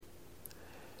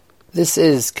This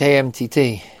is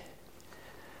KMTT,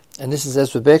 and this is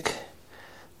Ezra Bick,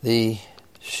 the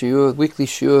weekly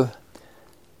shiur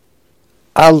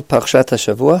al Parshat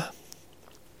HaShavua,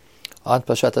 on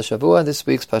Parshat HaShavua. This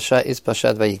week's Parsha is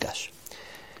Parshat Vayigash.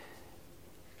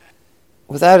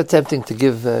 Without attempting to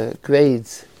give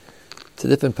grades to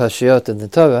different Parshiyot in the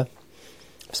Torah,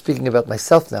 I'm speaking about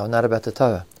myself now, not about the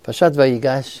Torah. Parshat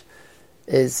Vayigash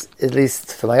is, at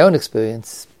least from my own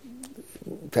experience,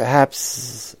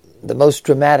 perhaps the most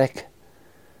dramatic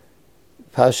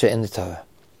parsha in the Torah.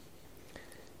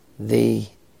 The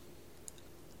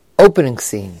opening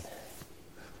scene,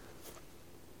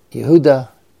 Yehuda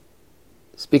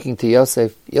speaking to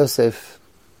Yosef, Yosef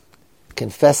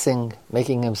confessing,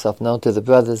 making himself known to the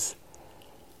brothers,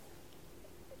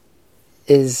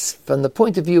 is from the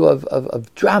point of view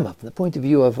of drama, from the point of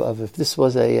view of if this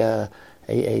was a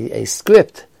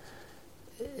script,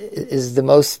 is the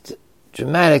most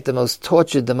dramatic, the most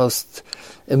tortured, the most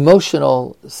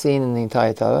emotional scene in the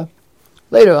entire Torah.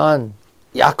 Later on,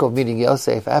 Yaakov meeting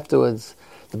Yosef afterwards,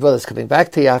 the brothers coming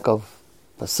back to Yaakov,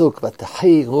 Pasuk, but the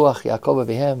Hay Ruach Yaakov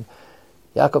Avihem,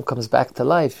 Yaakov comes back to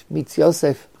life, meets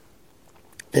Yosef.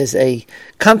 There's a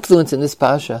confluence in this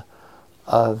parsha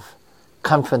of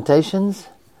confrontations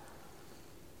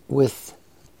with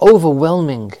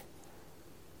overwhelming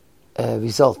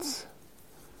results.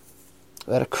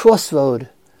 We're at a crossroad.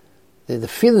 The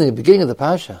feeling at the beginning of the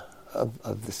parsha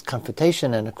of this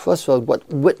confrontation and a crossroad,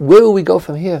 where will we go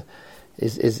from here,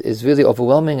 is really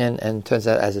overwhelming and turns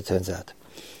out as it turns out.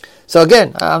 So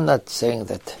again, I'm not saying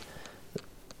that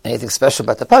anything special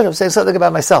about the parsha. I'm saying something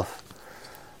about myself.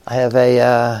 I have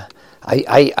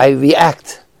I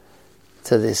react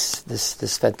to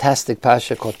this fantastic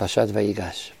parsha called Parshat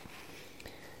Vayigash.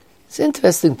 It's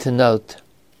interesting to note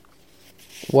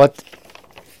what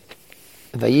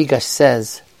Vayigash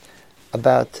says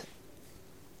about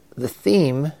the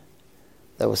theme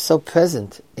that was so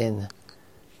present in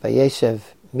Vayeshev,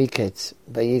 Miketz,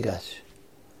 Vayigash,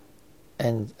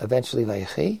 and eventually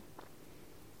Vayechi,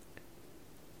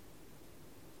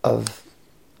 of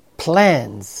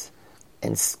plans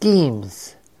and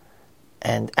schemes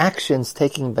and actions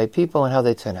taken by people and how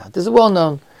they turn out. There's a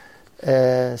well-known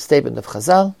statement of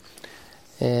Chazal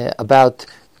about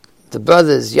the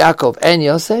brothers Yaakov and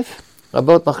Yosef.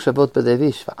 Rabot machshavot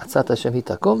b'devish v'atzat Hashem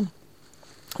hitakum.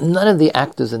 None of the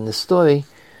actors in this story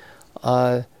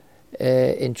are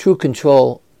in true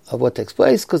control of what takes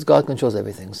place, because God controls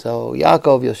everything. So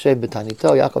Yaakov Yosef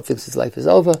b'tanito, Yaakov thinks his life is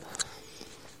over.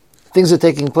 Things are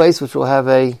taking place which will have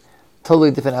a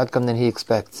totally different outcome than he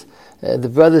expects. The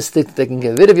brothers think they can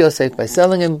get rid of Yosef by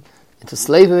selling him into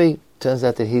slavery. Turns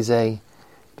out that he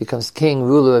becomes king,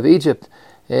 ruler of Egypt.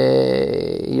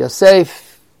 Yosef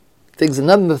thinks a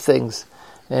number of things,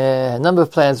 a number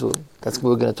of plans. That's what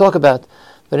we're going to talk about.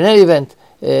 But in any event,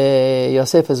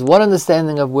 Yosef has one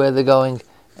understanding of where they're going,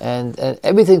 and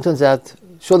everything turns out.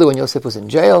 Surely, when Yosef was in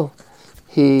jail,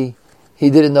 he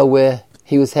didn't know where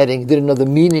he was heading. He didn't know the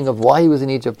meaning of why he was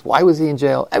in Egypt. Why was he in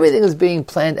jail? Everything is being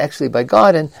planned actually by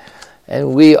God,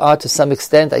 and we are, to some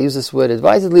extent, I use this word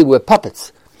advisedly, we're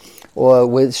puppets, or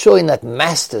we're surely not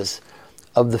masters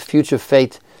of the future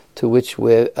fate to which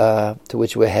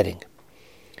we're heading.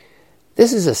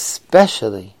 This is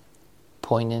especially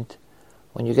poignant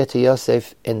when you get to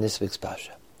Yosef in this week's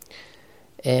parsha.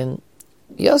 And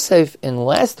Yosef in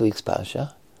last week's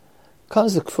parsha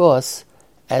comes across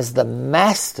as the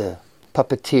master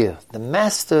puppeteer, the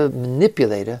master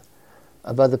manipulator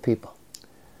of other people,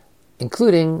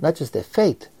 including not just their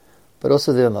fate, but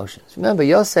also their emotions. Remember,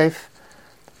 Yosef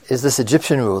is this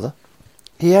Egyptian ruler.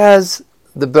 He has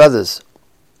the brothers,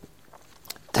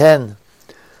 10,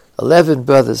 11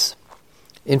 brothers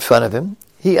in front of him.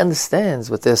 He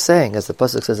understands what they're saying, as the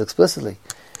pasuk says explicitly,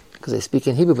 because they speak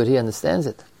in Hebrew, but he understands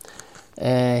it.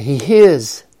 He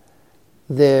hears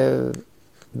their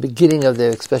beginning of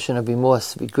their expression of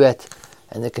remorse, regret,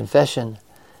 and their confession.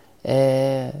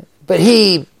 But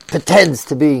he pretends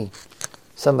to be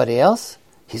somebody else.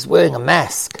 He's wearing a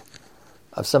mask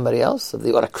of somebody else, of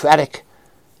the autocratic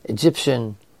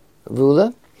Egyptian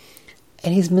ruler,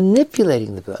 and he's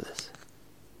manipulating the brothers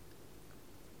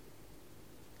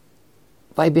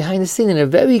by behind the scene in a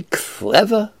very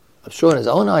clever, I'm sure in his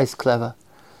own eyes clever,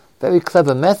 very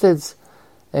clever methods,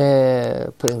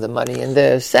 putting the money in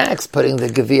their sacks, putting the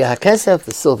Gevia HaKesef,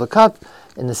 the silver cup,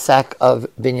 in the sack of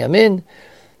Binyamin,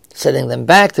 sending them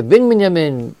back to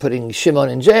Binyamin, putting Shimon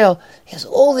in jail. He has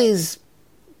all these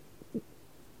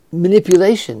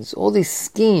manipulations, all these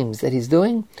schemes that he's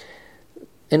doing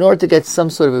in order to get some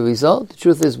sort of a result. The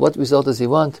truth is, what result does he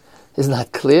want is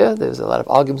not clear. There's a lot of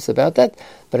arguments about that.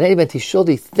 But in any event, he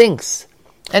surely thinks,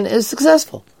 and is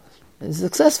successful, and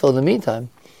successful in the meantime,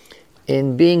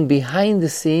 in being behind the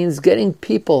scenes, getting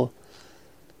people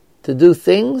to do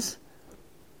things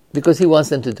because he wants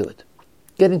them to do it.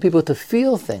 Getting people to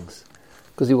feel things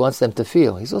because he wants them to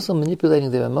feel. He's also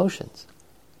manipulating their emotions.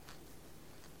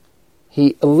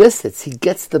 He elicits, he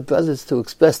gets the brothers to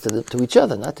express to each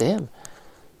other, not to him,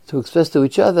 to express to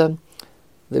each other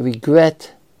the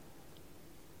regret,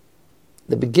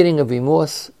 the beginning of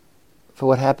remorse for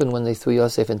what happened when they threw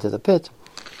Yosef into the pit.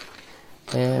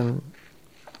 And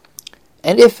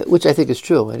if, which I think is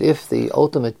true, and if the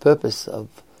ultimate purpose of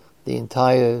the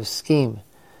entire scheme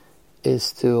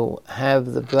is to have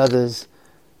the brothers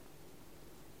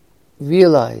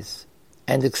realize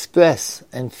and express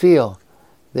and feel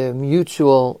their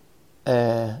mutual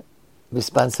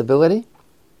responsibility,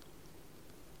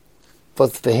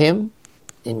 both for him,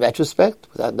 in retrospect,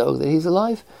 without knowing that he's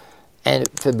alive, and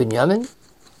for Binyamin,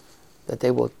 that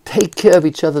they will take care of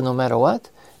each other no matter what.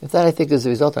 If that, I think, is the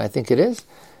result, and I think it is,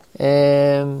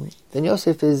 then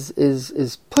Yosef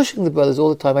is pushing the brothers all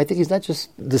the time. I think he's not just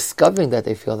discovering that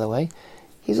they feel that way,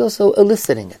 he's also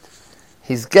eliciting it.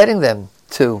 He's getting them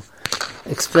to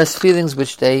express feelings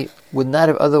which they would not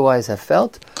have otherwise have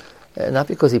felt, not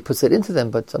because he puts it into them,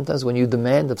 but sometimes when you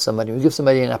demand of somebody, you give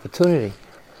somebody an opportunity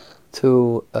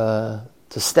to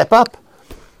step up,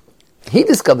 he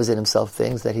discovers in himself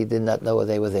things that he did not know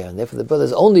they were there. And therefore the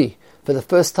brothers only, for the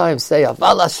first time, say,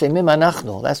 Aval Hashemim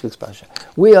anachnu, last week's parasha.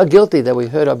 We are guilty that we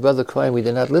heard our brother crying, we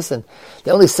did not listen.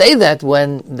 They only say that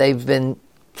when they've been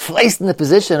placed in the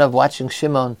position of watching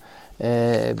Shimon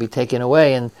be taken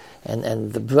away, and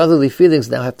the brotherly feelings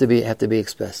now have to be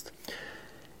expressed.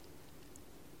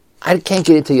 I can't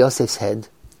get into Yosef's head.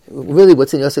 Really,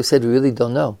 what's in Yosef's head, we really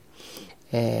don't know.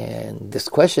 And this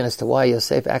question as to why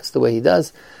Yosef acts the way he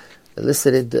does,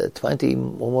 elicited 20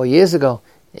 or more years ago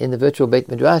in the virtual Beit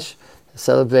Midrash, a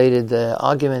celebrated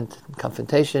argument,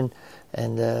 confrontation,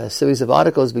 and a series of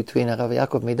articles between Arav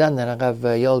Yaakov Midan and Arav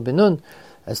Yoel Ben-Nun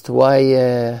as to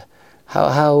why,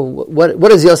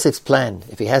 what is Yosef's plan,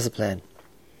 if he has a plan.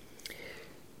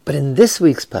 But in this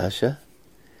week's Pasha,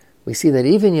 we see that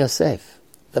even Yosef,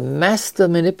 the master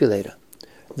manipulator,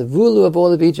 the ruler of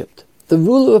all of Egypt, the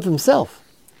ruler of himself,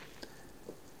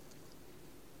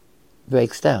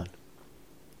 breaks down.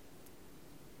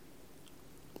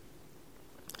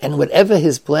 And whatever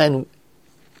his plan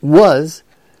was,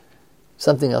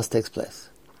 something else takes place.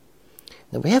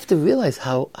 Now we have to realize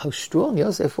how strong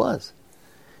Yosef was.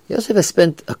 Yosef has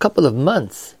spent a couple of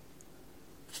months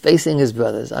facing his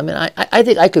brothers. I mean, I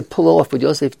think I could pull off what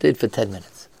Yosef did for 10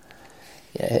 minutes.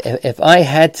 If I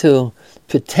had to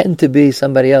pretend to be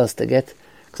somebody else to get,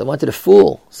 because I wanted to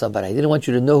fool somebody. I didn't want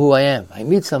you to know who I am. I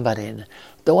meet somebody and I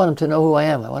don't want him to know who I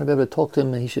am. I want to be able to talk to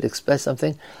him and he should express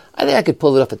something. I think I could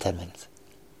pull it off for 10 minutes.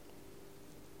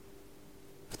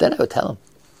 But then I would tell him.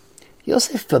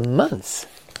 Yosef for months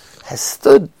has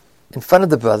stood in front of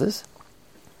the brothers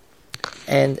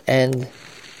and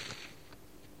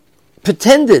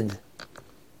pretended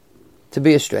to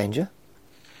be a stranger,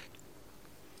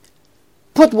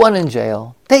 put one in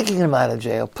jail, taking him out of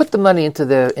jail, put the money into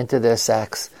their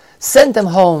sacks, sent them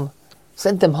home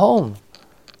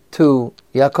to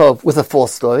Yaakov with a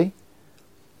false story.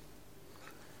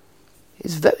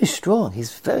 He's very strong.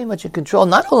 He's very much in control,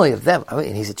 not only of them. I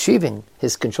mean, he's achieving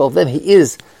his control of them. He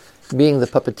is being the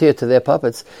puppeteer to their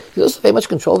puppets. He's also very much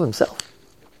control of himself.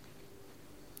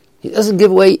 He doesn't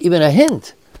give away even a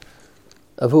hint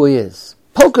of who he is.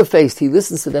 Poker-faced, he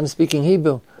listens to them speaking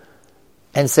Hebrew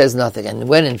and says nothing. And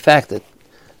when, in fact,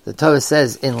 the Torah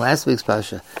says in last week's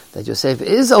Pasha that Yosef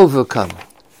is overcome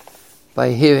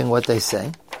by hearing what they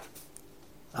say,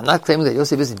 I'm not claiming that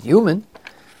Yosef isn't human.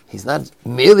 He's not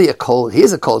merely he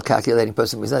is a cold, calculating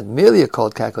person, but he's not merely a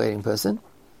cold, calculating person.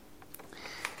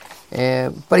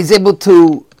 But he's able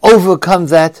to overcome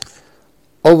that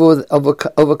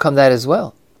as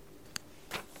well.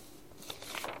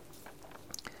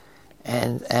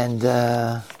 And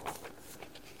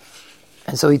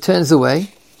so he turns away,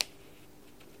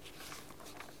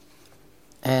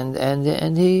 and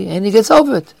he gets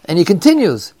over it, and he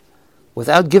continues,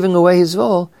 without giving away his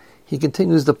role. He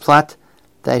continues the plot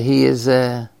that he's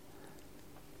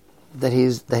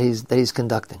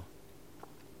conducting.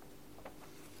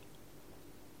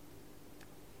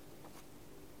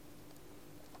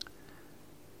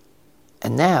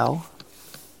 And now,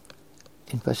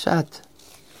 in Pashat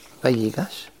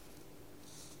Vayigash,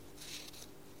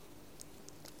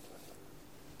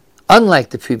 unlike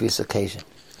the previous occasion,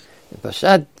 in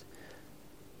Pashat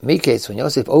Miketz, when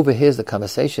Yosef overhears the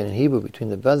conversation in Hebrew between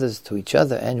the brothers to each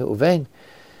other and Reuven,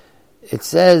 it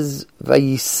says,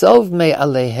 "Vayisov me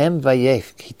aleihem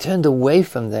vayef." He turned away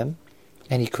from them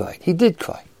And he cried. He did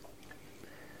cry.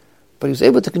 But he was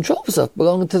able to control himself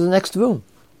belonging to the next room.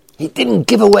 He didn't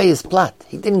give away his plot.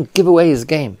 He didn't give away his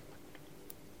game.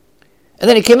 And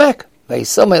then he came back.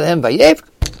 Vayisom elehem vayev,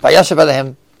 vayashav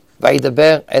elehem,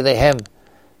 vayidaber elehem,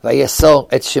 vayesor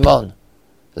et Shimon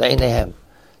leinehem.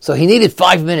 So he needed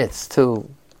 5 minutes to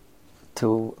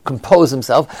compose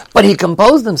himself, but he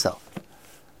composed himself.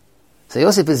 So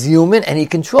Yosef is human, and he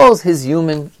controls his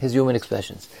human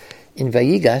expressions. In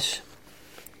Vayigash,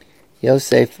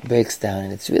 Yosef breaks down,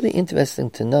 and it's really interesting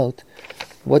to note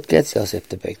what gets Yosef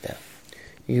to break down.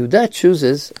 Yehuda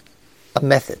chooses a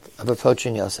method of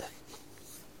approaching Yosef.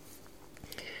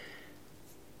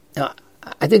 Now,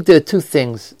 I think there are two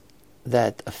things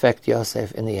that affect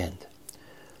Yosef in the end.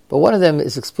 But one of them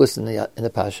is explicit in the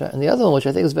Pasha, and the other one, which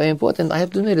I think is very important, I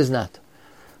have to admit is not.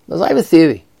 Because I have a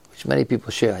theory, which many people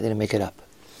share, I didn't make it up,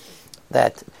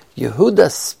 that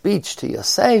Yehuda's speech to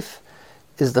Yosef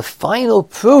is the final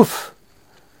proof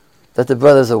that the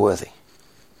brothers are worthy.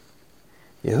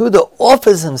 Yehuda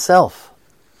offers himself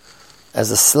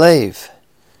as a slave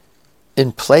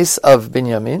in place of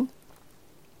Binyamin,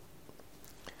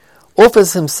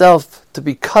 offers himself to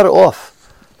be cut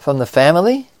off from the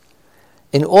family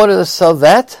in order so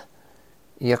that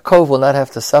Yaakov will not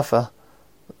have to suffer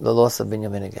the loss of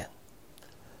Binyamin again.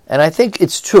 And I think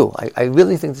it's true. I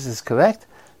really think this is correct,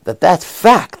 that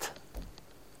fact,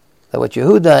 that what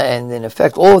Yehuda, and in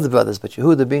effect all of the brothers, but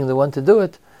Yehuda being the one to do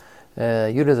it,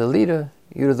 Yehuda the leader,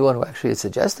 Yehuda the one who actually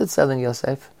suggested selling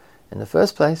Yosef in the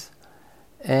first place,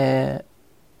 that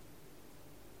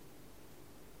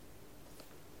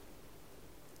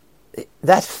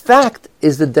fact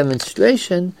is the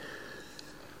demonstration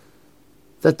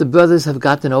that the brothers have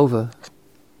gotten over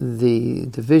the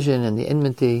division and the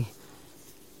enmity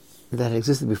that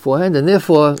existed beforehand, and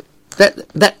therefore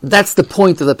that's the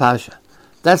point of the Pasha.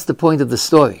 That's the point of the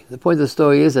story. The point of the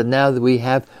story is that now that we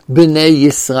have Bnei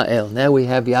Yisrael, now we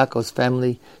have Yaakov's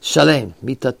family Shalem,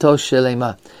 Mitato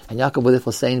Shalema, and Yaakov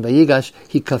will say in Vayigash,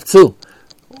 he kafzu.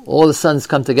 All the sons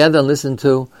come together and listen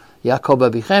to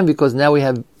Yaakov Abichem, because now we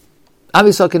have Am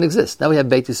Yisrael can exist. Now we have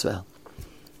Beit Yisrael.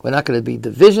 We're not going to be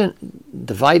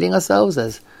dividing ourselves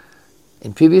as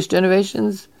in previous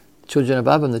generations. The children of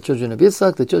Abraham, the children of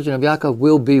Yitzchak, the children of Yaakov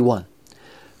will be one.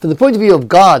 From the point of view of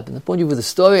God, from the point of view of the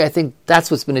story, I think that's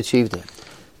what's been achieved here.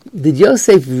 Did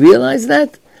Yosef realize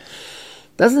that?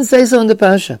 Doesn't say so in the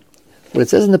Pasha. What it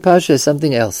says in the Pasha is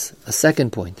something else, a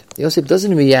second point. Yosef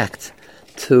doesn't react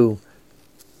to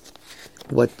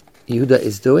what Yehuda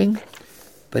is doing,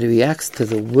 but he reacts to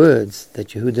the words that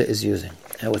Yehuda is using.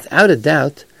 Now, without a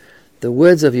doubt, the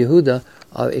words of Yehuda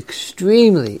are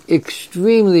extremely,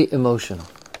 extremely emotional.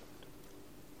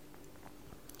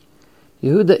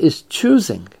 Yehuda is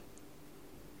choosing.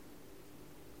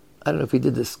 I don't know if he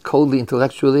did this coldly,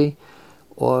 intellectually,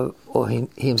 or he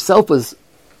himself was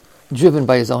driven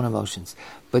by his own emotions.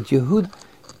 But Yehuda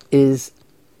is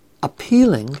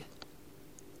appealing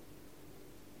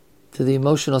to the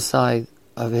emotional side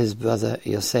of his brother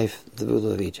Yosef, the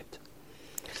ruler of Egypt.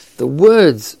 The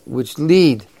words which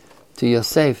lead to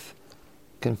Yosef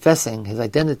confessing his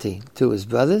identity to his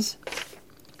brothers,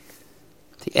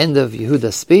 the end of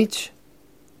Yehuda's speech,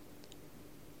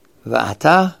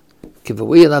 Va'ata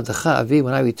kivui elavdecha avi,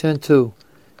 when I return to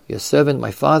your servant, my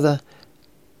father,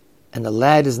 and the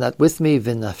lad is not with me,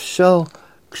 v'nafsho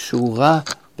kshura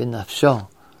b'nafsho.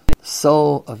 The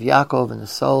soul of Yaakov and the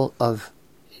soul of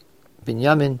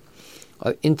Binyamin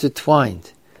are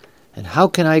intertwined. And how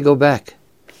can I go back?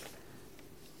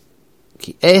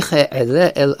 Ki eche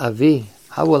ele el avi.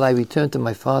 How will I return to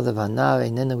my father? V'anar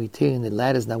einenu iti, and the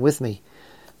lad is not with me.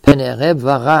 Penereb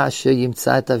v'ra asher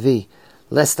yimtza et avi.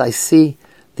 Lest I see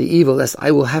the evil, lest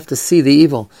I will have to see the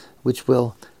evil which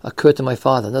will occur to my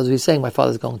father. In other words, he's saying my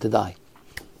father is going to die.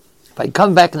 If I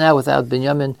come back now without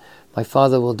Binyamin, my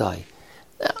father will die.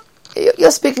 Now,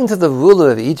 you're speaking to the ruler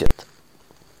of Egypt.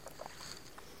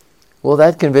 Will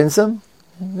that convince him?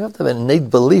 You have to have an innate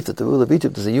belief that the ruler of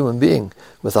Egypt is a human being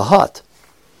with a heart.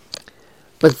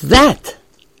 But that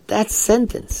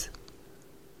sentence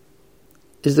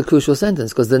is the crucial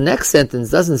sentence, because the next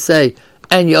sentence doesn't say,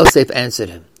 and Yosef answered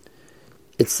him.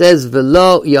 It says,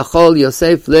 V'lo yachol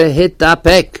Yosef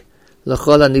lehitapek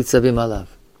l'chol hanitzavim alav.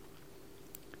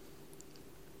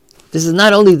 This is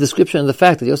not only a description of the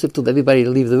fact that Yosef told everybody to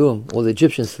leave the room, or the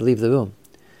Egyptians to leave the room.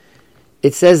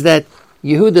 It says that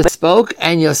Yehuda spoke,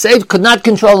 and Yosef could not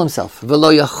control himself.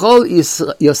 V'lo yachol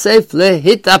Yosef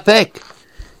lehitapek.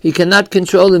 He cannot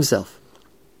control himself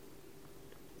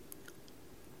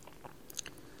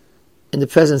in the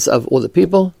presence of all the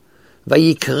people. And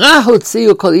he called out.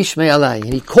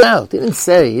 He didn't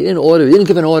say, he didn't order, he didn't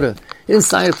give an order. He He didn't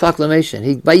sign a proclamation.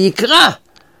 He Vayikra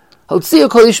Hotziu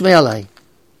Kol Ish Me'alai.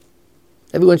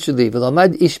 Everyone should leave. Why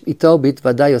did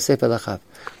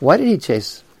he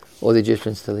chase all the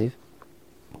Egyptians to leave?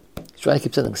 He's trying to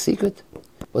keep something secret.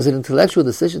 Was it an intellectual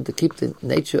decision to keep the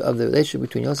nature of the relationship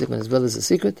between Yosef and his brothers a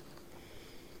secret?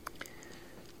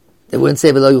 They wouldn't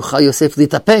say V'lo yuchal Yosef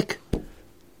litapek.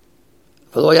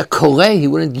 V'lo yakoreh, he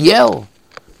wouldn't yell.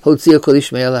 Hotziu Kol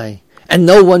Ish Me'alai. And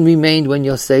no one remained when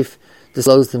Yosef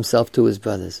disclosed himself to his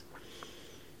brothers.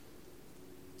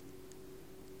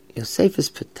 Yosef is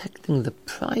protecting the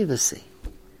privacy.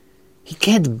 He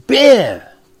can't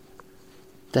bear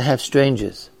to have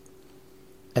strangers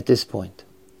at this point.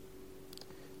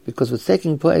 Because what's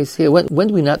taking place here, when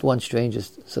do we not want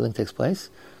strangers, something takes place?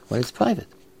 When it's private.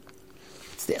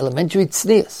 It's the elementary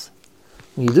tznius.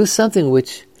 When you do something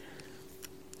which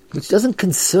doesn't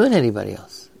concern anybody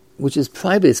else, which is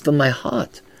private, it's from my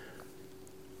heart,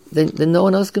 then no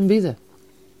one else can be there.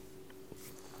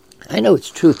 I know it's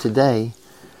true today.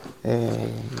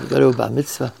 You go to a bar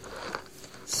mitzvah,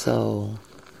 so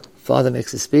father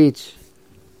makes a speech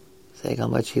saying how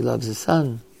much he loves his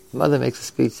son. Mother makes a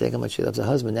speech saying how much she loves her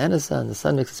husband and his son. The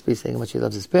son makes a speech saying how much he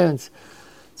loves his parents.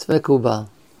 It's very kubal.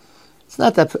 It's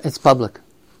not that, it's public.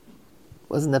 It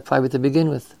wasn't that private to begin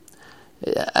with.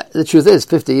 The truth is,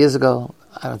 50 years ago,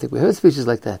 I don't think we heard speeches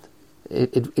like that.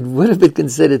 It would have been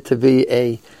considered to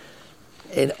be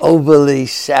an overly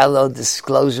shallow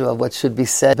disclosure of what should be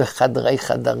said,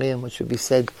 what should be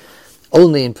said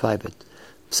only in private.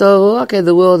 So, okay,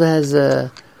 the world has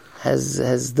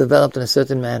developed in a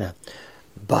certain manner.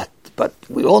 But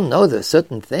we all know there are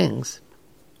certain things.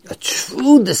 A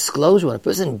true disclosure, when a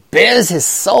person bears his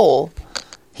soul,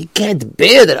 he can't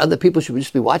bear that other people should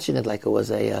just be watching it like it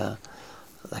was a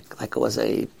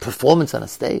performance on a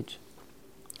stage.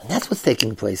 And that's what's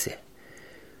taking place here.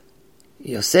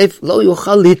 Yosef lo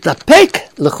yuchal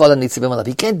litapek l'chol hanitzivim alav.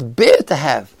 He can't bear to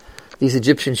have these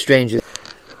Egyptian strangers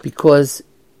because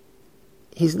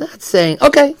he's not saying,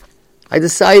 okay, I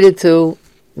decided to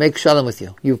make shalom with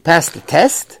you. You've passed the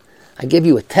test. I gave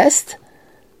you a test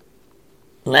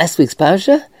last week's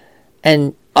parasha,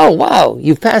 and oh wow,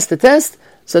 you've passed the test.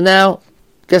 So now,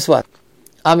 guess what?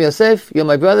 I'm Yosef. You're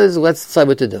my brothers. Let's decide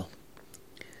what to do.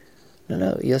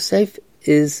 No. Yosef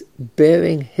is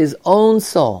bearing his own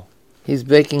soul. He's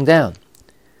breaking down.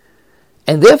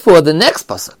 And therefore, the next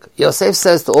pasuk, Yosef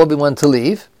says to everyone to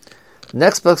leave. The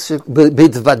next pasuk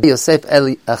should be Yosef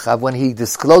Eli Achav, when he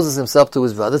discloses himself to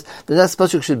his brothers. The next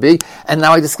pasuk should be, and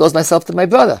now I disclose myself to my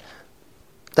brother.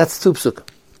 That's two psukim.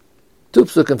 Two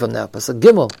psukim from now. Pasuk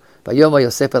Gimel, Vayoma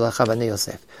Yosef El Achav Ani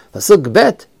Yosef. Pasuk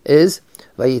Bet is,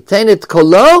 Vayitein et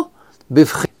kolo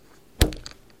bivchi.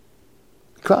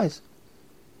 He cries.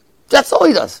 That's all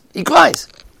he does. He cries.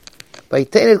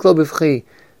 Vayitein et kolo bivchi.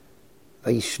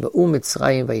 Vayishma'u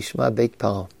Mitzrayim Vayishma Beit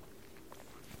Paro.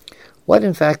 What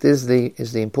in fact is the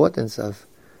importance of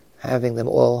having them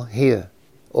all hear?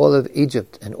 All of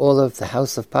Egypt and all of the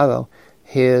house of Paro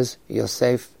hears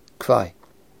Yosef cry.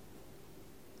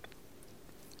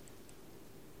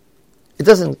 It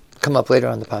doesn't come up later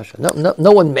on the Pasha.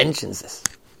 No one mentions this.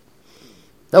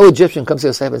 No Egyptian comes to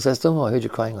Yosef and says to him, I heard you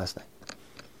crying last night.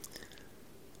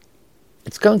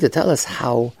 It's going to tell us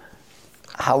how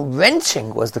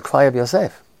wrenching was the cry of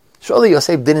Yosef. Surely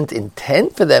Yosef didn't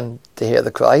intend for them to hear the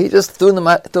cry. He just threw them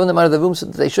out of the room so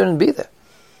that they shouldn't be there.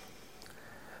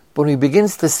 But when he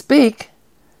begins to speak,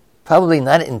 probably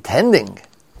not intending,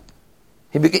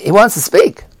 he wants to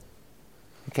speak.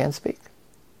 He can't speak.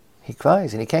 He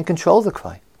cries, and he can't control the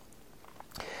cry.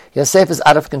 Yosef is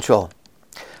out of control.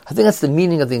 I think that's the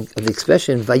meaning of the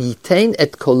expression, Vayitein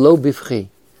et kolo bivchi.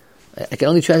 I can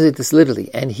only translate this literally.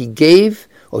 And he gave,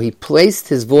 or he placed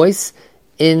his voice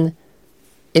in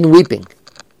weeping.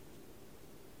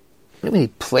 What do you mean he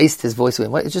placed his voice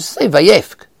in? Just say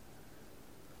Vayefk.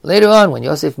 Later on, when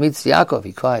Yosef meets Yaakov,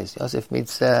 he cries. Yosef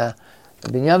meets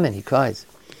Binyamin, he cries.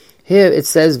 Here it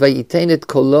says Vayitein et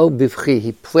kolo bivchi.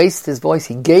 He placed his voice,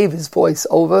 he gave his voice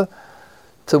over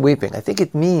to weeping. I think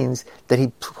it means that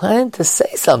he planned to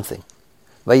say something.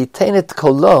 Vayitein et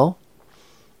kolo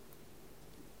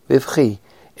bivchi.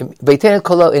 Vayitein et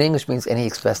kolo in English means, and he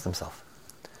expressed himself.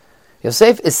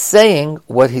 Yosef is saying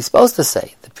what he's supposed to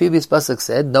say. The previous pasuk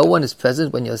said, no one is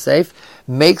present when Yosef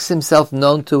makes himself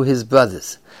known to his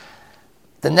brothers.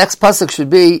 The next pasuk should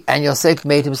be, and Yosef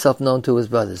made himself known to his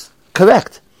brothers.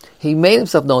 Correct. He made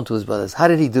himself known to his brothers. How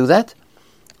did he do that?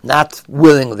 Not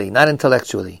willingly, not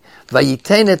intellectually.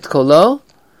 Vayitein et kolo,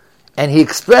 and he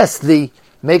expressed the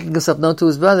making himself known to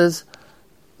his brothers.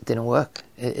 It didn't work.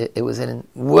 It was a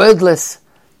wordless,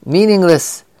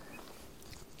 meaningless,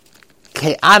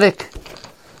 chaotic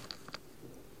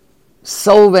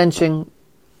soul-wrenching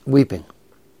weeping.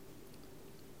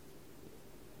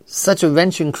 Such a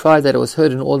wrenching cry that it was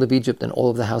heard in all of Egypt and all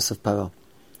of the house of Paro.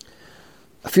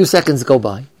 A few seconds go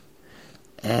by,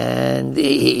 and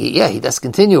he does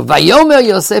continue. Vayomer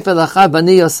Yosef elacha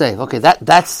bani Yosef. Okay,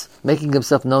 that's making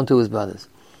himself known to his brothers.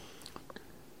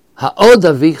 Ha'od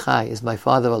avichai, is my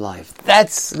father alive?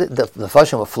 That's the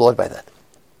Farshim were floored by that.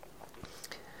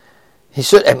 He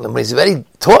should, when he's already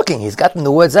talking, he's gotten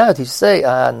the words out. He should say,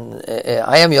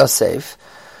 I am Yosef,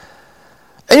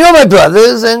 and you're my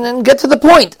brothers, and get to the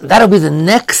point. That'll be the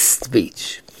next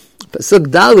speech. Pasuk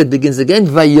Dalet begins again,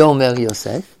 Vayomer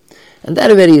Yosef, and that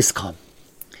already is calm.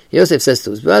 Yosef says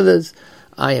to his brothers,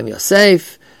 I am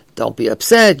Yosef, don't be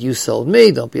upset, you sold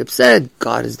me, don't be upset,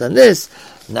 God has done this,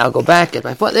 now go back, get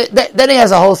my father. Then he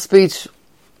has a whole speech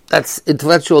that's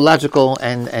intellectual, logical,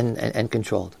 and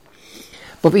controlled.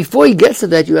 But before he gets to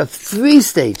that, you have 3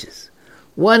 stages.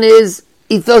 One is,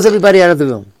 he throws everybody out of the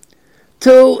room.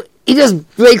 2, he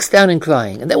just breaks down in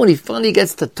crying. And then when he finally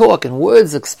gets to talk and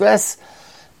words express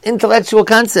intellectual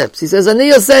concepts, he says, Ani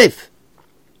Yosef,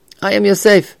 I am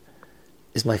Yosef.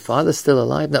 Is my father still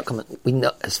alive? No, come on, we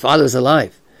know his father is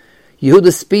alive.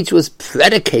 Yehuda's speech was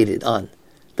predicated on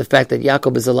the fact that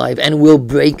Yaakov is alive and will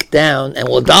break down and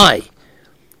will die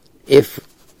if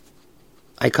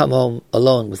I come home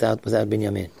alone without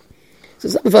Binyamin. So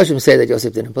some of us say that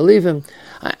Yosef didn't believe him.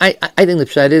 I think the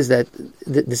pshat is that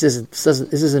this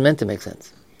isn't meant to make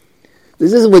sense.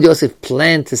 This isn't what Yosef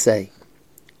planned to say.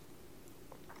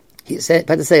 He had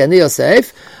to say, Ani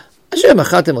Yosef, Asher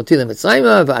machatem oti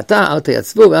leMitzrayim, va'ata al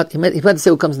teyatzvu. He had to say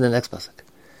what comes in the next pasuk.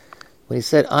 When he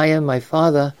said, I am my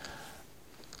father,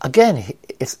 again,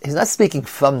 he's not speaking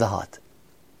from the heart.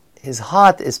 His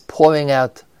heart is pouring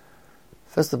out,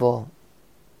 first of all,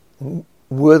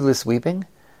 wordless weeping,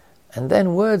 and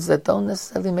then words that don't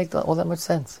necessarily make all that much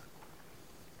sense.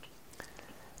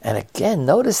 And again,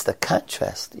 notice the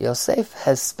contrast. Yosef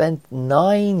has spent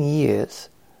 9 years.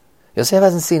 Yosef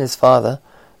hasn't seen his father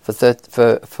for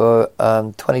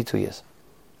 22 years.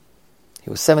 He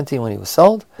was 17 when he was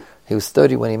sold. He was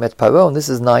 30 when he met Paro, and this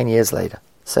is 9 years later.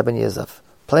 7 years of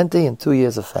plenty and 2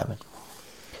 years of famine.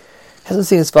 Hasn't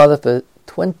seen his father for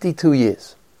 22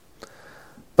 years.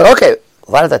 But okay,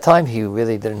 a lot of that time he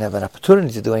really didn't have an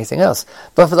opportunity to do anything else.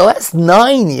 But for the last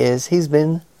 9 years, he's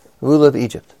been ruler of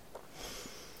Egypt.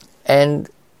 And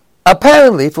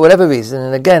apparently, for whatever reason,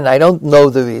 and again, I don't know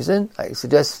the reason, I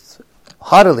suggest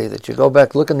heartily that you go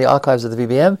back, look in the archives of the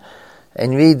VBM,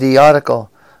 and read the article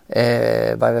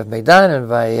by Rav Meidan and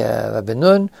by Rabbi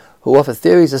Nun, who offer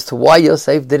theories as to why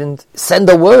Yosef didn't send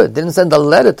a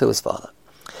letter to his father.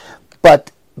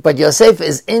 But Yosef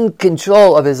is in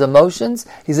control of his emotions,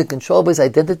 he's in control of his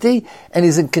identity, and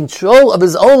he's in control of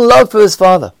his own love for his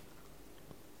father.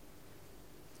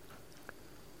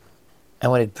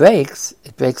 And when it breaks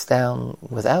down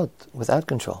without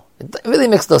control. It really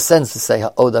makes no sense to say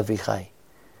Ha'od Avichai.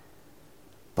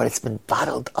 But it's been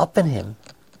bottled up in him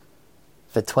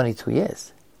for 22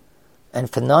 years. And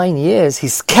for 9 years,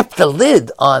 he's kept the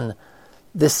lid on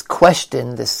this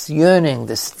question, this yearning,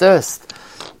 this thirst,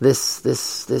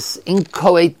 this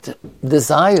inchoate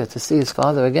desire to see his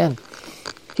father again.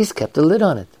 He's kept the lid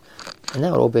on it. And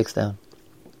now it all breaks down.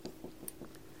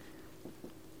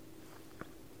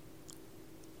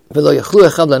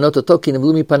 Yosef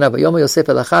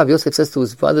says to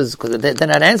his brothers, because they're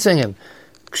not answering him,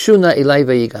 Kshuna ilai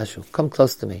vayigashu, come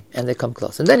close to me. And they come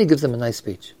close. And then he gives them a nice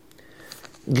speech.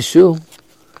 Gishu,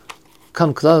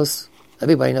 come close.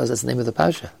 Everybody knows that's the name of the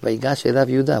Pasha. Vayigash elav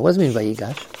Yehuda. What does it mean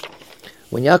Vayigash?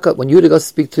 When Yehuda goes to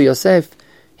speak to Yosef,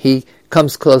 he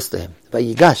comes close to him.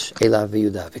 Vayigash elav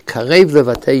Yehuda. V'karev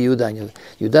levatei Yehuda. And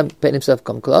Yehuda made himself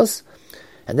come close.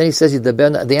 And then he says,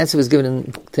 the answer was given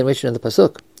in continuation in the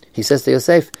Pasuk. He says to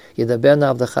Yosef, Yedaber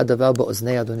na'avdecha davar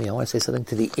ba'oznei Adoni. I want to say something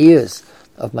to the ears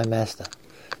of my master.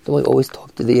 Don't we always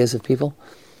talk to the ears of people?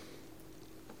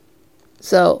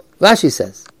 So, Rashi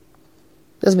says,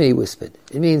 doesn't mean he whispered.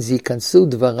 It means, Yikansu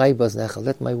dvarai b'oznecha.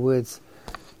 Let my words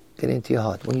get into your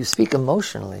heart. When you speak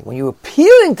emotionally, when you're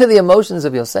appealing to the emotions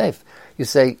of Yosef, you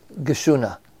say,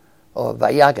 Geshuna, or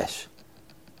Vayagash.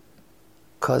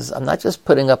 Because I'm not just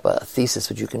putting up a thesis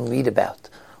which you can read about,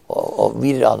 or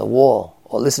read it on the wall,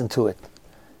 or listen to it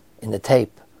in the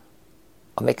tape.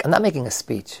 I'm not making a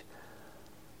speech.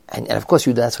 And of course,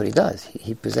 that's what he does.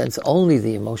 He presents only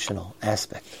the emotional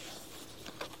aspect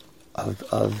of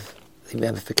the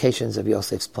ramifications of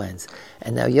Yosef's plans.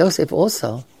 And now Yosef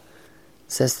also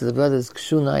says to the brothers,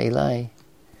 Kshuna ilai,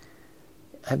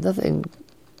 I have nothing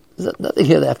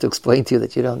here that I have to explain to you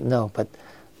that you don't know, but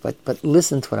But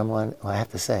listen to what I have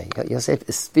to say. Yosef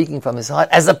is speaking from his heart,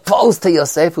 as opposed to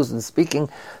Yosef, who's been speaking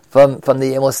from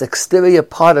the most exterior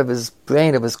part of his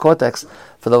brain, of his cortex,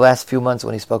 for the last few months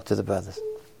when he spoke to the brothers.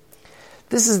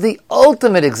 This is the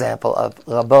ultimate example of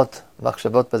Rabot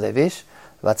Machshavot Belevish,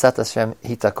 Vatzat Hashem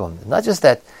Hitakum. Not just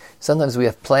that, sometimes we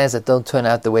have plans that don't turn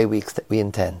out the way we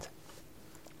intend.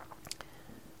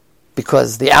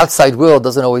 Because the outside world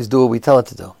doesn't always do what we tell it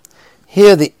to do.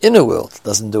 Here, the inner world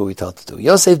doesn't do what we tell it to do.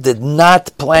 Yosef did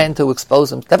not plan to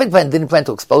expose himself. Didn't plan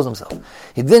to expose himself.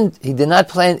 He did not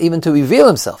plan even to reveal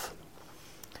himself.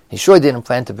 He sure didn't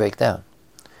plan to break down.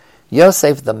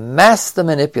 Yosef, the master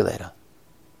manipulator.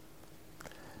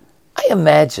 I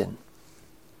imagine,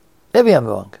 maybe I'm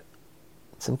wrong.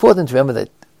 It's important to remember that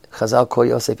Chazal call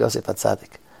Yosef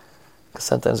HaTzadik, because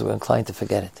sometimes we're inclined to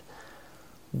forget it.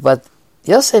 But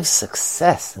Yosef's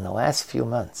success in the last few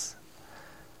months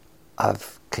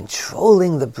of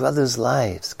controlling the brothers'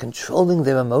 lives, controlling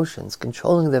their emotions,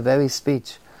 controlling their very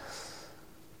speech,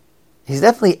 he's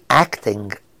definitely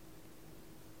acting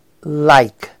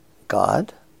like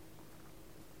God.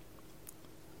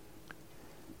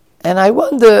 And I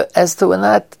wonder as to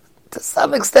not, to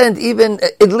some extent, even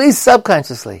at least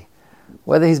subconsciously,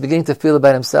 whether he's beginning to feel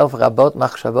about himself, Rabot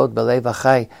Machshavot Belev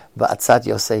Achai Ba'atzat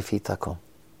Yosef Hitakum.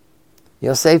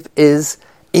 Yosef is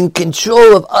in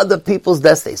control of other people's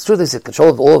destiny. It's true that he's in control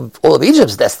of all of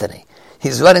Egypt's destiny.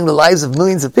 He's running the lives of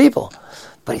millions of people.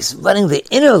 But he's running the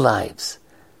inner lives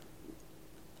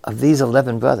of these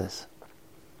 11 brothers.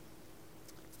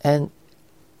 And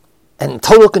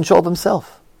total control of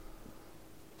himself.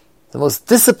 The most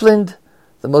disciplined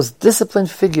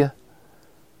figure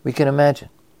we can imagine.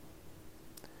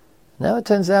 Now it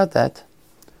turns out that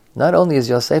not only is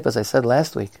Yosef, as I said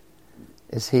last week,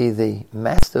 is he the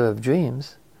master of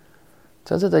dreams, it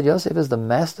turns out that Yosef is the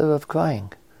master of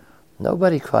crying.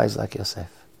 Nobody cries like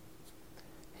Yosef.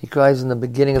 He cries in the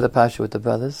beginning of the Pasha with the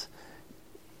brothers.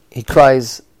 He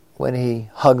cries when he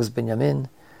hugs Binyamin.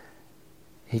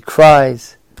 He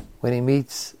cries when he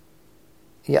meets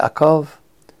Yaakov.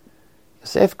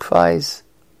 Yosef cries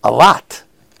a lot,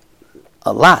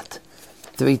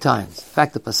 3 times. In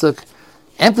fact, the Pasuk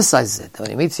emphasizes it. When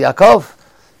he meets Yaakov,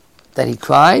 that he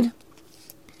cried,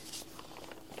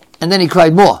 and then he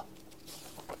cried more.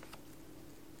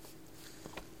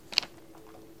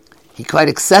 He cried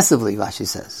excessively, Rashi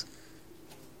says.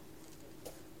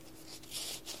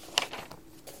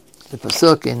 The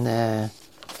Pasuk in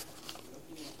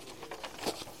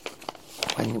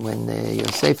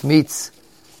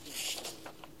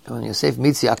when Yosef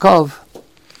meets Yaakov,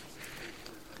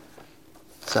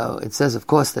 so it says, of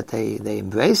course, that they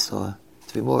embraced, or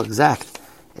to be more exact,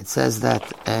 it says that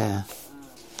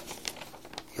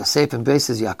Yosef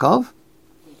embraces Yaakov,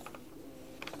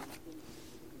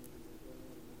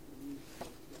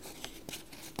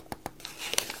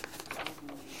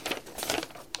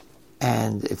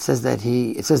 and it says that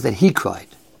he cried.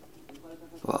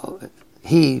 Well,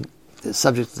 the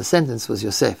subject of the sentence was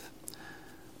Yosef.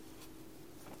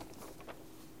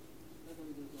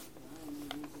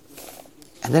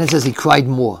 And then it says he cried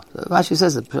more. Rashi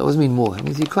says it doesn't mean more. It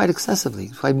means he cried excessively.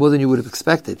 He cried more than you would have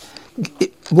expected.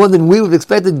 More than we would have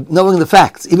expected, knowing the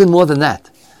facts. Even more than that.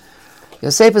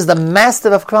 Yosef is the master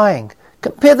of crying.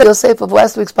 Compare the Yosef of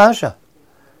last week's Pasha.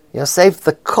 Yosef,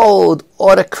 the cold,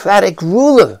 autocratic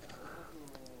ruler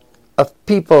of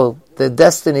people, their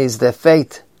destinies, their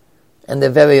fate, and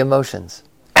their very emotions.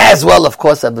 As well, of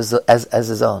course, as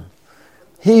his own.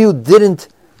 He who didn't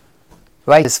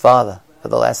write his father for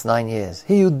the last 9 years.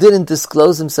 He who didn't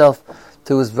disclose himself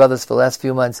to his brothers for the last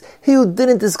few months. He who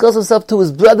didn't disclose himself to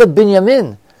his brother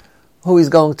Binyamin, who he's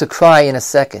going to cry in a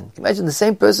second. Imagine the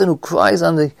same person who cries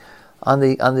on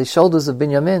the shoulders of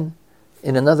Binyamin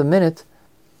in another minute.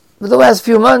 For the last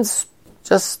few months,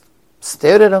 just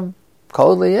stared at him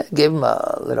coldly, gave him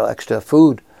a little extra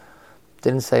food.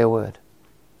 Didn't say a word.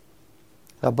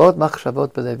 Rabot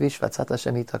Machshavot Belevish Vatzat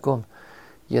Hashem Hitakum.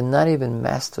 You're not even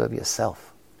master of yourself.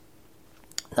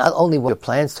 Not only will your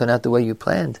plans turn out the way you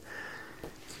planned,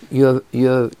 your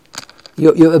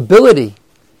ability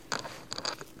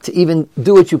to even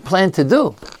do what you plan to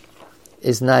do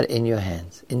is not in your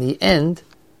hands. In the end,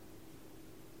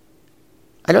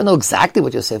 I don't know exactly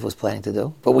what Yosef was planning to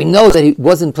do, but we know that he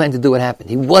wasn't planning to do what happened.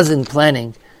 He wasn't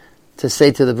planning to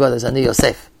say to the brothers, Ani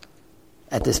Yosef,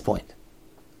 at this point.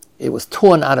 It was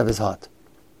torn out of his heart.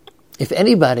 If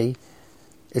anybody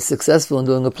is successful in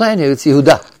doing a plan here, it's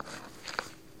Yehuda.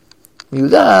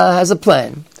 Yehuda has a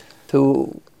plan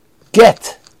to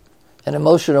get an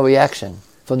emotional reaction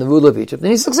from the ruler of Egypt,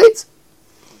 and he succeeds.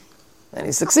 And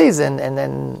he succeeds, and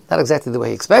then not exactly the way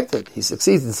he expected. He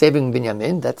succeeds in saving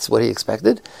Binyamin, that's what he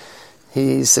expected.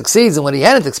 He succeeds in what he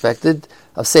hadn't expected,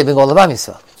 of saving all of Am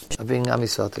Yisrael, of bringing Am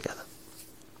Yisrael together.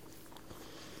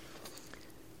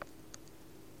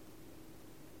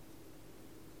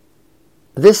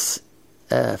 This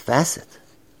facet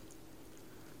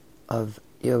of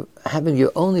having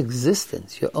your own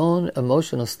existence, your own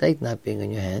emotional state not being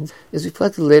in your hands, is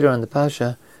reflected later on the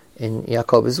Pasha in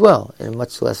Yaakov as well, in a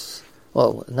much less,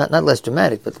 well, not less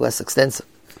dramatic, but less extensive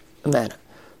manner.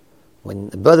 When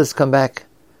the brothers come back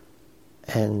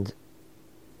and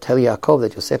tell Yaakov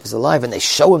that Yosef is alive, and they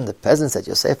show him the presents that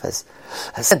Yosef has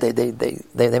sent,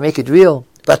 they make it real.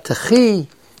 V'tachi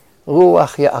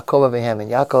ruach Yaakov avihem, and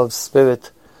Yaakov's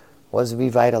spirit was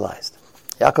revitalized.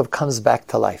 Yaakov comes back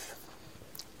to life.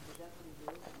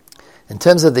 In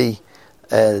terms of the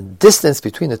distance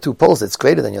between the two poles, it's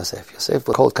greater than Yosef. Yosef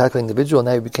was a cold, calculating individual,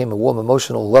 now he became a warm,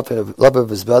 emotional lover of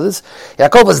his brothers.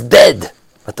 Yaakov was dead.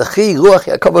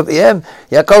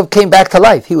 Yaakov came back to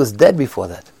life. He was dead before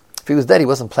that. If he was dead, he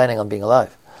wasn't planning on being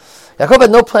alive. Yaakov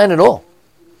had no plan at all.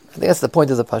 I think that's the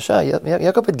point of the Pasha.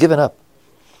 Yaakov had given up.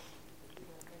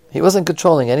 He wasn't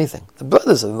controlling anything. The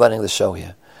brothers are running the show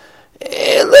here.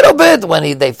 A little bit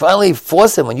when they finally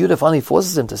force him, when Judah finally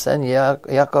forces him to send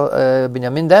Yaakov,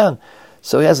 Binyamin down.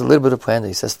 So he has a little bit of plan.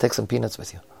 He says, take some peanuts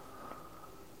with you.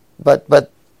 But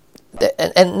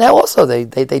now also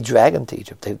they drag him to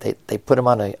Egypt. They put him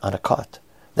on a cart.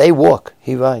 They walk.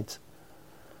 He rides.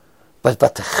 But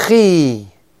V'tachi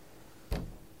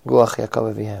ruach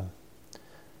Yaakov avihem.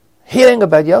 Hearing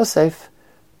about Yosef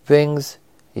brings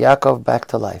Yaakov back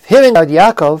to life. Hearing about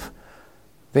Yaakov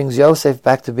brings Yosef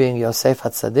back to being Yosef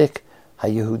HaTzadik,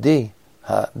 HaYehudi,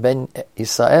 Ben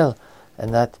Israel,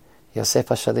 and not Yosef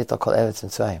HaShalit Kol Eretz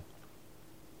Mitzrayim.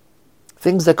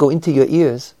 Things that go into your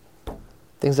ears,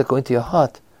 things that go into your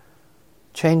heart,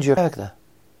 change your character.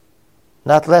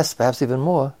 Not less, perhaps even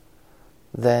more,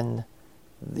 than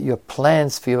your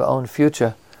plans for your own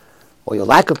future, or your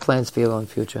lack of plans for your own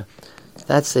future.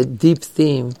 That's a deep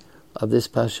theme of this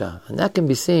Pasha. And that can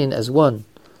be seen as one,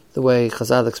 the way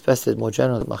Chazal expressed it more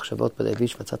generally,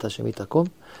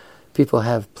 people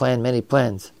have planned many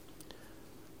plans,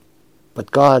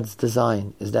 but God's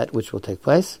design is that which will take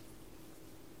place.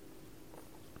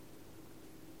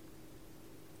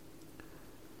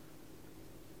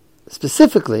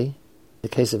 Specifically, the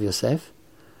case of Yosef,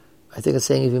 I think it's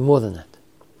saying even more than that.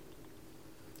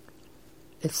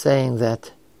 It's saying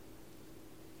that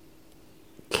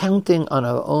counting on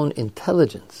our own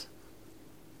intelligence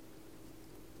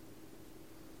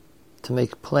to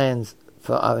make plans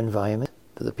for our environment,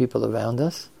 for the people around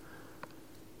us,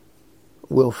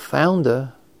 will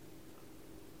founder,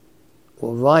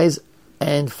 will rise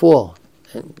and fall,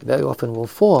 and very often will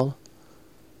fall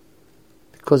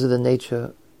because of the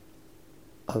nature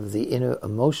of the inner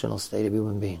emotional state of a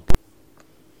human being.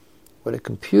 What a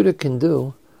computer can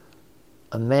do,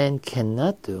 a man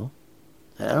cannot do.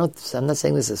 And I'm not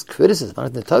saying this as criticism. I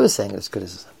don't think the Torah is saying it as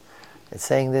criticism. It's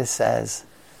saying this as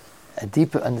a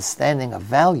deeper understanding of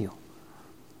value.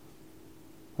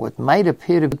 What might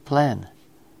appear to be a plan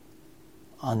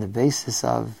on the basis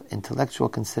of intellectual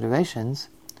considerations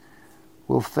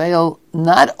will fail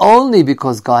not only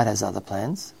because God has other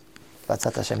plans,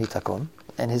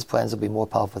 and His plans will be more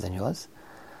powerful than yours,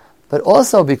 but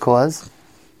also because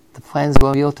the plans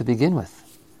were real to begin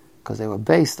with, because they were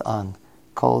based on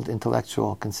cold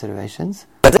intellectual considerations.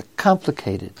 They're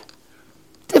complicated,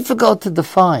 difficult to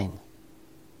define,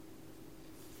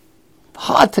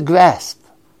 hard to grasp,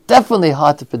 definitely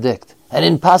hard to predict, and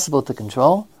impossible to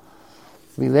control.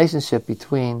 Relationship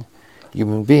between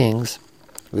human beings,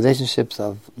 relationships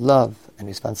of love and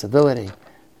responsibility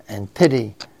and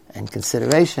pity and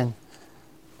consideration,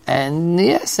 and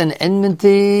yes, an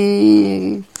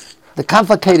enmity, the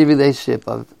complicated relationship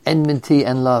of enmity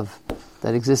and love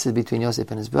that existed between Yosef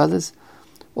and his brothers.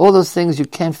 All those things you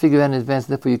can't figure out in advance,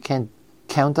 therefore you can't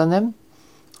count on them.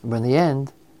 But in the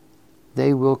end,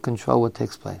 they will control what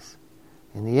takes place.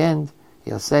 In the end,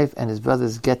 Yosef and his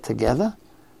brothers get together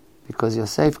because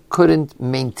Yosef couldn't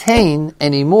maintain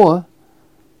anymore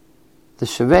the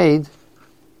charade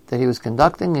that he was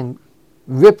conducting and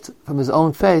ripped from his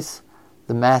own face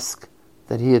the mask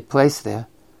that he had placed there,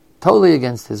 totally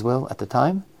against his will at the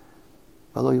time.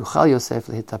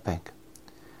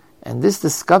 And this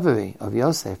discovery of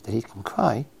Yosef that he can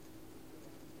cry,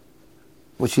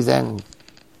 which he then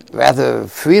rather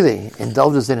freely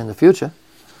indulges in the future,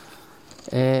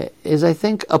 is, I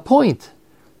think, a point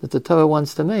that the Torah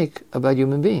wants to make about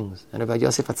human beings and about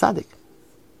Yosef HaTzadik.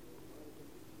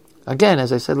 Again,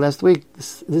 as I said last week,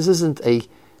 this isn't a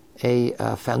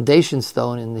a foundation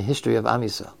stone in the history of Am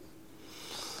Yisrael.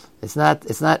 It's not.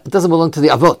 It doesn't belong to the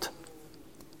Avot.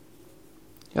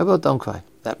 The Avot don't cry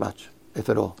that much, if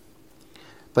at all.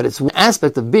 But it's one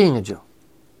aspect of being a Jew.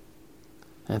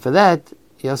 And for that,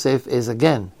 Yosef is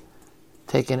again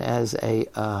taken as a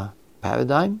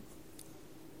paradigm.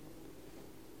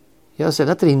 Yosef,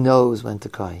 not that he knows when to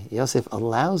cry. Yosef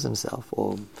allows himself,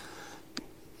 or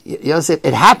Yosef,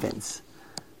 it happens.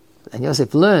 And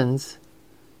Yosef learns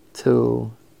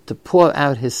to pour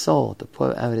out his soul, to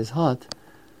pour out his heart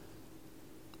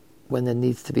when it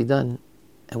needs to be done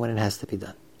and when it has to be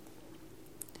done.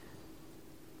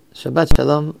 Shabbat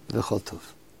Shalom v'chol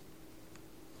tov.